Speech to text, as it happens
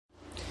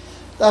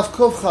Daf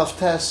Kuf Chav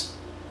Tes,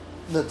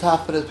 the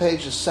top of the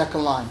page, is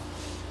second line.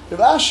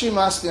 Rav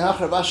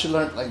Ashi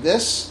learned like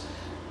this,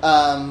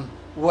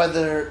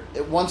 whether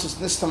once it's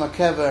Nistam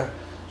HaKever,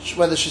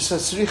 whether she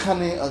says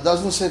Tzrichani or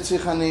doesn't say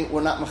Tzrichani,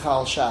 we're not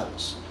Mechal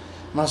Shabbos.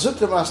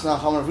 Mazutra Masna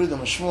Chomer Vruda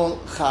Mashmul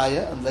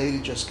Chaya, a lady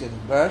just giving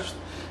birth,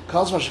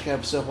 calls Mashakeh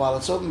Pesach while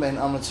it's open, Ben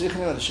Amr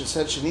Tzrichani, whether she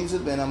said she needs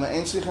it, Ben Amr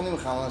Ein Tzrichani,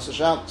 Mechal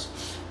Shabbos.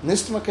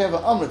 Nistam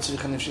HaKever Amr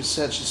Tzrichani, if she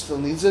said she still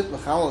needs it,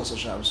 Mechal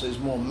Shabbos, so he's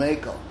more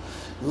Mekel.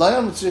 Lo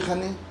Amr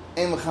Tzrichani,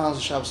 Ein Mechal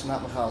Shabbos,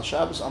 not Mechal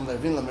Shabbos. Amr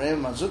Vin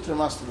Lamreim Mazutra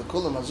Masna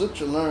Lekula.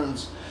 Mazutra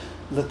learns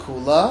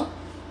Lekula,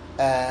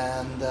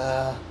 and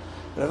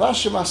Rav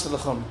Ashi Masna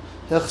Lechum.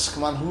 Hilchus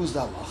Kaman, who's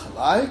that halacha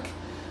like?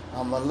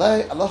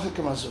 Amalei halacha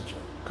Kamazutra,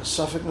 because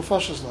Safek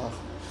Nefashos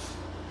halacha.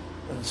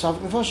 And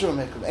Safek Nefashos will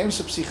make it.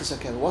 Emes Psichas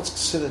HaKever. What's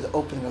considered the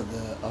opening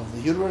of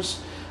the uterus?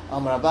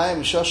 Amar Abaye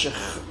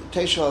Mishoshech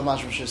Teishal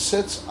Mashma, she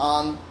sits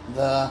on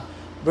the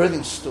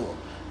birthing stool.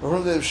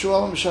 When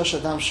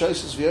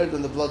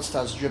the blood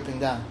starts dripping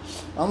down.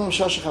 When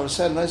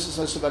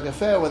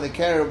they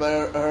carry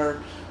her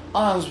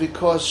arms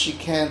because she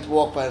can't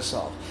walk by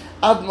herself.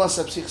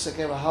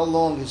 How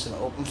long is it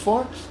open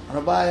for?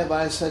 And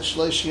Abaye said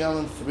Shlosh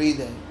Yom, 3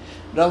 days.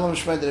 Rav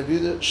Mishmei the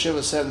Rebbe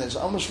Shiva 7 days.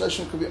 Almost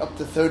Shloshim could be up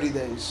to 30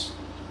 days.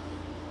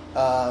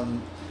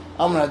 Amar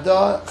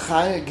Adah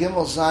Chaya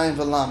Gimel Zayin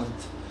V'Lamed.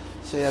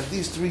 So you have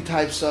these three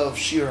types of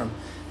shirim.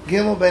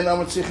 Gimel ben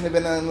Amar Tzrichani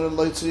ben Amar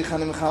Lo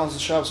Tzrichani Mechal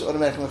Shabbos,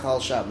 automatically Mechal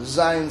Shabbos.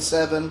 Zayin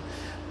 7.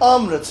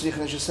 Amar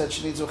Tzrichani, she said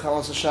she needs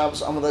Mechal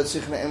Shabbos. Amar Lo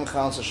Tzrichani Ein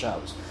Mechal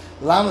Shabbos.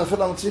 Lamed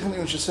Afil Amar Tzrichani,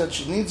 when she said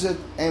she needs it,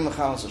 Ein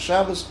Mechal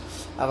Shabbos.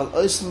 Aval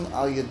Oisen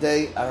Al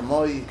Yedei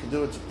Armoy, you can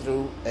do it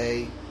through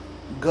a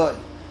goy.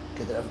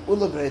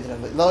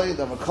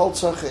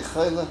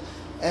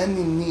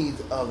 Any need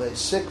of a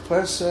sick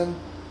person,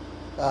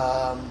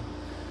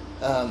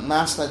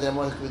 mass like that,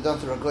 can be done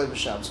through a goy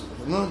b'Shabbos.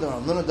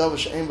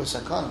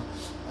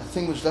 A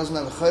thing which doesn't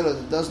have a chayla,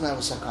 that doesn't have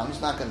a sakana, he's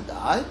not going to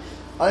die.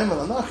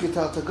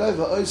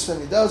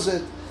 He does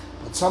it,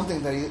 but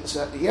something that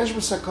yesh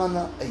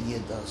b'sakana, a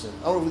yid does it.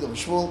 Or with the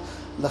Shmuel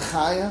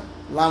l'chaya,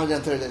 lamed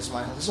and 30 days.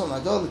 So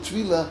nadol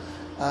l'tvila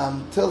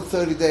till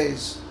 30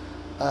 days.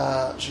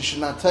 She should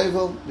not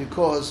tevel,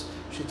 because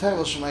she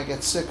tevels, she might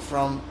get sick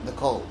from the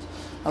cold.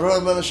 And if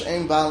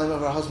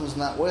her husband's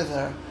not with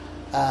her,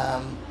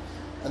 and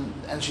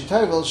she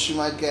tevels, she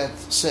might get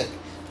sick.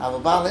 Her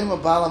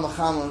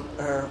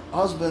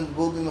husband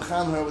will be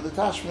mecham her with the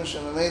tashmish,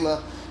 and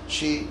Mamela,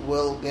 she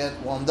will get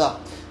warmed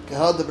up.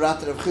 The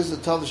brother of Chizda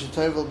told she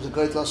tevel was a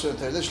great loss of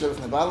her. She lived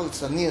in the battle,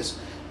 it's Tanias,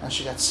 and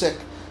she got sick.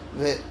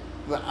 The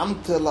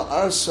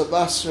Arsa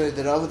Basre,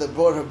 the Rava that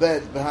brought her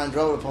bed behind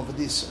Rava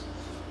Pompadisa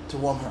to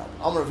warm her up.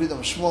 Amar Avida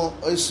Mashmul,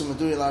 Oisu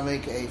Maduri La,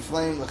 make a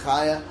flame,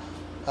 L'chaya,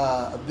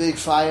 a big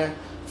fire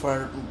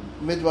for a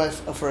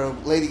midwife, for a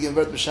lady giving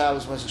birth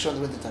b'Shabbos, Moisek in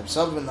the winter time.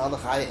 Savin,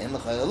 L'chaya, and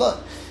L'chaya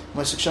Lot.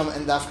 Moisek Shama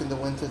and Dafka in the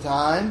winter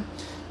time.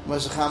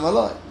 Moisek Chama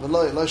Lot.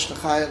 V'loi, Losh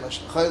L'chaya, Losh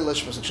L'chaya,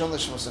 Losh Moisek Shama,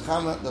 Losh Moisek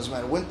Chama. Doesn't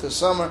matter, winter,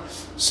 summer,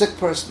 sick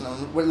person,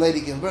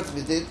 lady giving birth,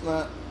 we did.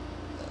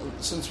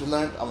 Since we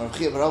learned Amar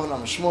Chia Baravan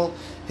Amar Shmuel,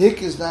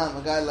 Hik is down,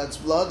 a guy lets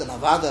blood, and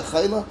Avada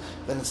Chayla,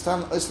 then it's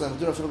time Islam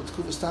do with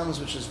Kufis Tamas,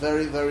 which is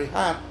very, very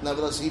hot.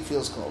 Nevertheless, he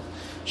feels cold.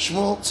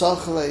 Shmuel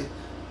Tzalchalei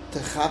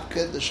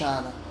Techapke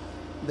Deshana.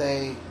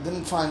 They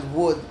didn't find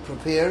wood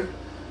prepared,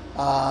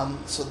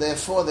 so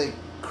therefore they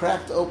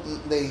cracked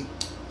open. They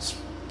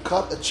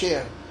cut a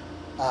chair,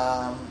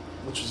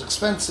 which was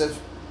expensive,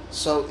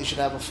 so he should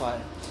have a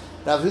fire.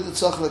 Rav Huda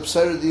Tzalchalei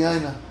Pseiru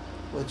Diana,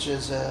 which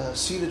is a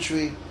cedar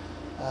tree.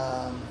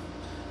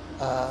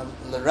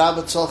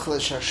 L'Rabba Tzolchel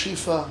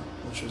Sharshifa,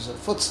 which was a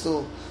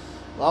footstool.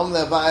 L'Am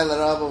Le'Avai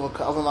L'Rabba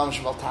V'Ka'avim Mamish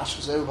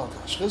Baltashchus, every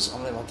Baltashchus.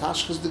 Am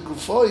Le'Baltashchus the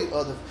Gufoi,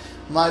 or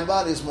my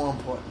body is more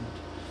important.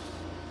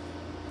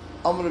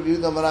 Am Rabbi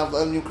Yehuda Marav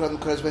L'El Yukran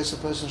L'Kreis Beis, a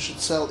person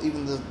should sell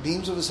even the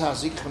beams of his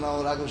house. Yikchan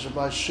Al Ragel should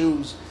buy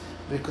shoes,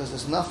 because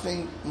there's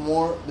nothing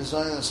more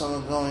bizarre than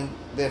someone going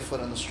barefoot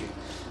on the street.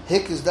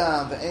 Hik is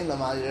down, ve'ein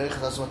lama yerech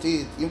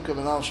hazmati. Yimka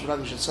ben al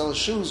shabrag should sell his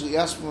shoes. We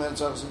ask him when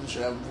tzachsud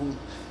should have food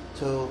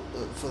for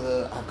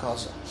the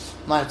hakaza.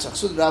 My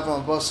tzachsud Rav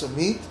Ambasa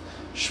meat,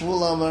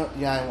 Shmuel Amar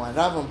yain wine.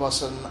 Rav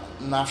Ambasa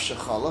nafsha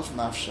chalaf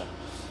nafsha.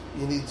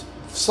 You need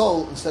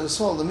soul instead of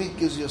soul. The meat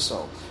gives you a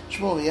soul.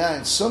 Shmuel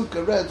yain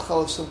sumka red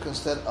chalaf sumka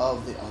instead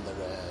of the other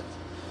red.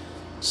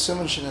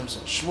 Simon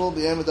shenimsa. Shmuel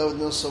b'yem David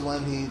Nilsa,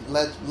 when he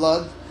let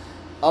blood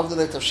of the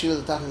late of Shiva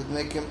the Tachlit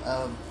make him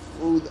a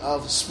food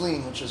of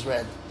spleen, which is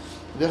red.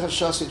 He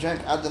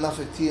drank ad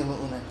denafik tiyah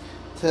me'uneh,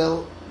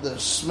 till the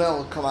smell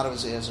would come out of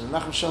his ears.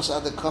 Nachem shas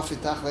ad the coffee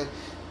tachle,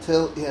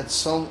 till he had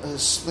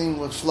his spleen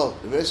would float.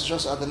 Reveres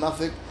shas ad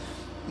denafik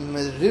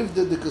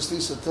merivde de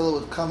kuslisa, till it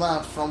would come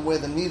out from where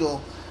the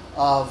needle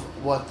of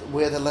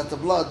where they let the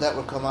blood, that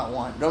would come out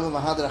wine. Rav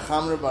Mahadra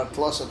Chamre bar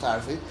Tlosa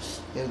Tarfi,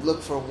 he would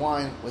look for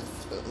wine with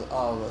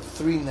a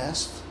 3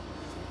 nest,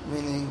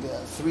 meaning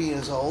 3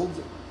 years old,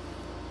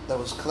 that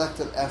was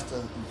collected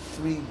after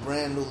 3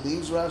 brand new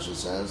leaves, Rashi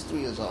says, 3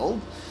 years old.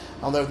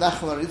 On the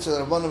Nachman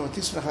Aritza Rabbanim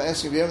Matismach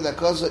asking if you remember that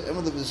cause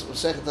Imad of his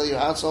second tell your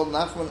household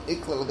Nachman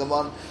Ikla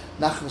Lagaman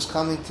Nachman is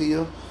coming to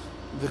you.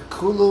 The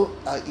Kulu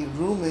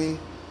Irumi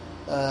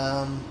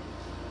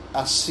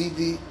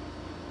Asiri.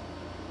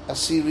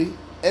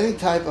 Any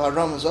type of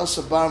haram is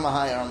also bar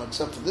mahai haram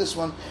except for this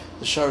one.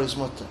 The shar is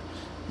mutter.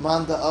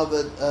 Manda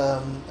Abed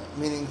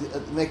meaning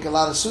make a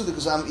lot of suda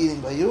because I'm eating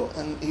by you,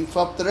 and he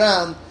flopped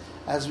around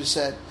as we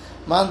said.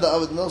 Manda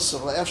Abed Milsa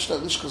La'efshta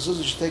Lishka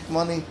you should take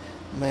money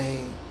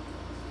may.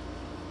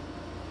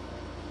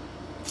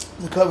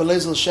 The cover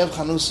Lezel Shev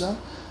Chanusa.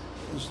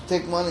 You should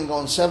take money and go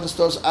in 7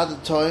 stores at the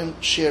time,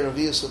 share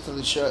Revius until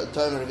the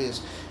time of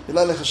Revius. You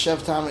like a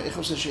Shev Tamer,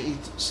 Ichus should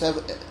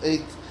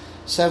eat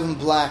 7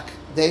 black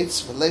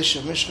dates,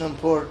 Velesha Mishkan,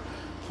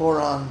 pour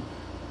on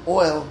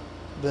oil,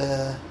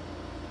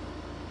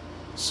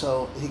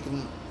 so he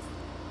can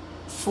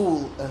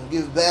fool and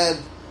give bad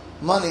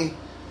money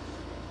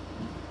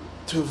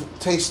to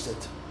taste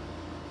it.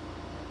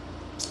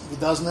 If he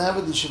doesn't have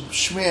it, he should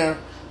smear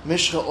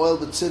Mishka oil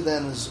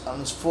b'tzida on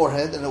his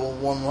forehead, and it will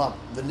warm him up.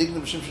 The Nigna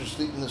B'Shim should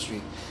sleep in the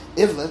street.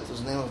 Ivlet is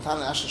the name of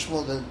Tana Asher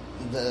Shmuel.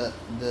 The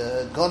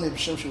Goni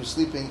B'Shim was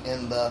sleeping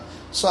in the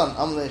sun.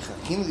 Amlei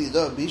Chakim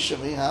Dido Bisha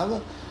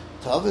Mihava.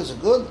 Tav is a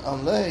good.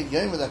 Amlei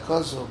Yom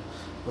Dakazu.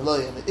 Below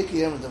the Iki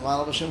Yom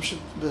Demal B'Shim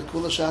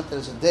B'Kula Shat. There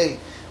is a day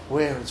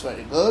where it's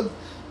very good.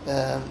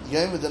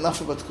 Yom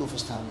Denafa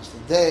B'Tkufas Tamas. The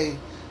day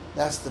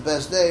that's the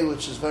best day,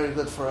 which is very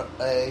good for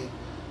a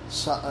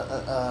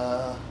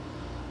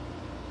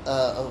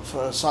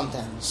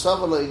suntan.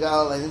 Savalo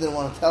Yigal, I didn't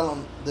want to tell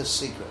him this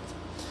secret.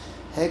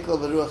 Hekel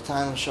beruach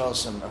time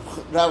shosem.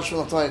 Rav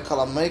Shmuel Toy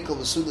kala mekel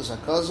besudas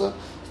hakaza.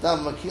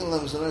 Stam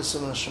makilim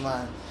zenosim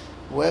neshamayim.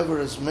 Whoever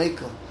is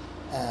mekel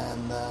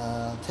and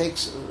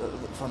takes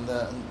from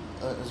the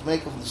is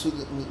mekel from the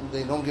suda,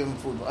 they don't give him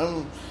food.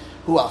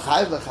 Who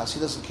achayv he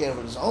doesn't care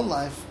for his own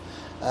life.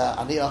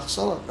 Ani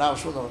achsala. Rav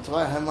Shmuel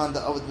Toy Haman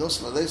the Ovid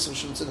Nusla Leisim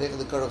shouldn't sit hekel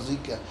the karach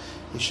zika.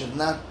 He should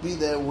not be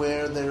there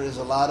where there is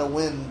a lot of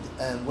wind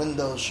and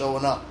windows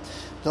showing up.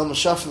 Maybe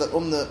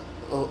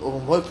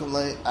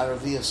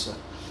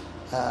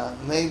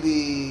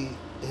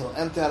he'll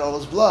empty out all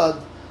his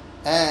blood,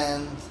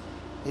 and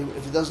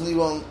if he doesn't leave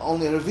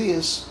only a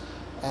revius,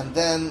 and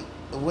then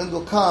the wind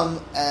will come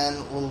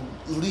and will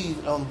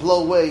leave and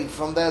blow away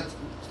from that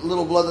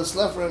little blood that's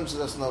left for him, so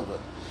that's no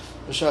good.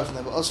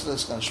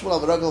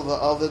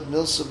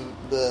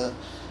 The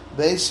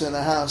base in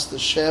a house, the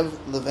Shev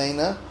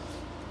Levena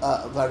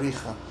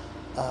Varicha.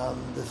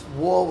 The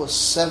wall was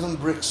 7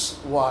 bricks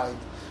wide,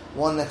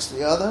 one next to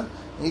the other,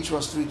 and each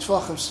was 3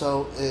 tvachim.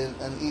 So,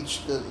 and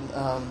each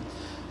Yom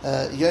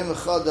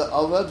Echad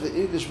Avad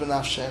ve'irgish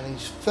b'nafshe, and he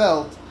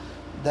felt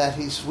that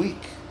he's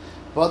weak.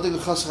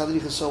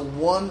 So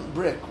one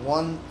brick,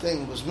 one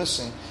thing was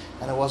missing,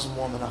 and it wasn't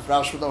warm enough.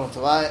 Rav Shmuel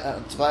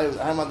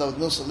Tavai Ahmad David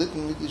Nilsa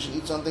Litin Midi should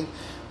eat something.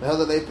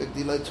 Behel Lepek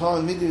Dilay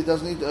Tom Midi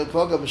doesn't eat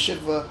Poga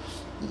b'Shikva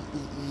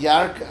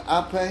Yark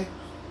Ape.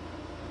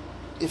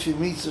 If he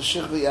meets the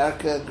Shikva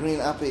Yarka green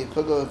Ape,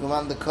 Ipoga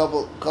command the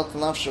couple cut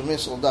nafshe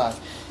miss will die.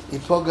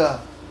 Ipoga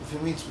if he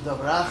meets with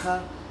Davar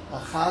Achar, a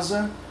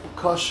Chazer,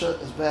 Kosher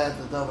is bad.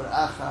 The Davar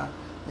Achar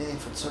meaning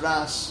for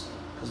Tzaras,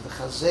 because the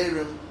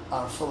Chazerim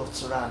are full of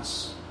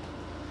Tzaras.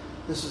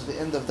 This is the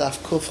end of Daf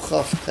Kuf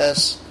Chaf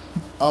Tes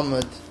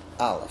Amud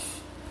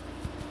Aleph.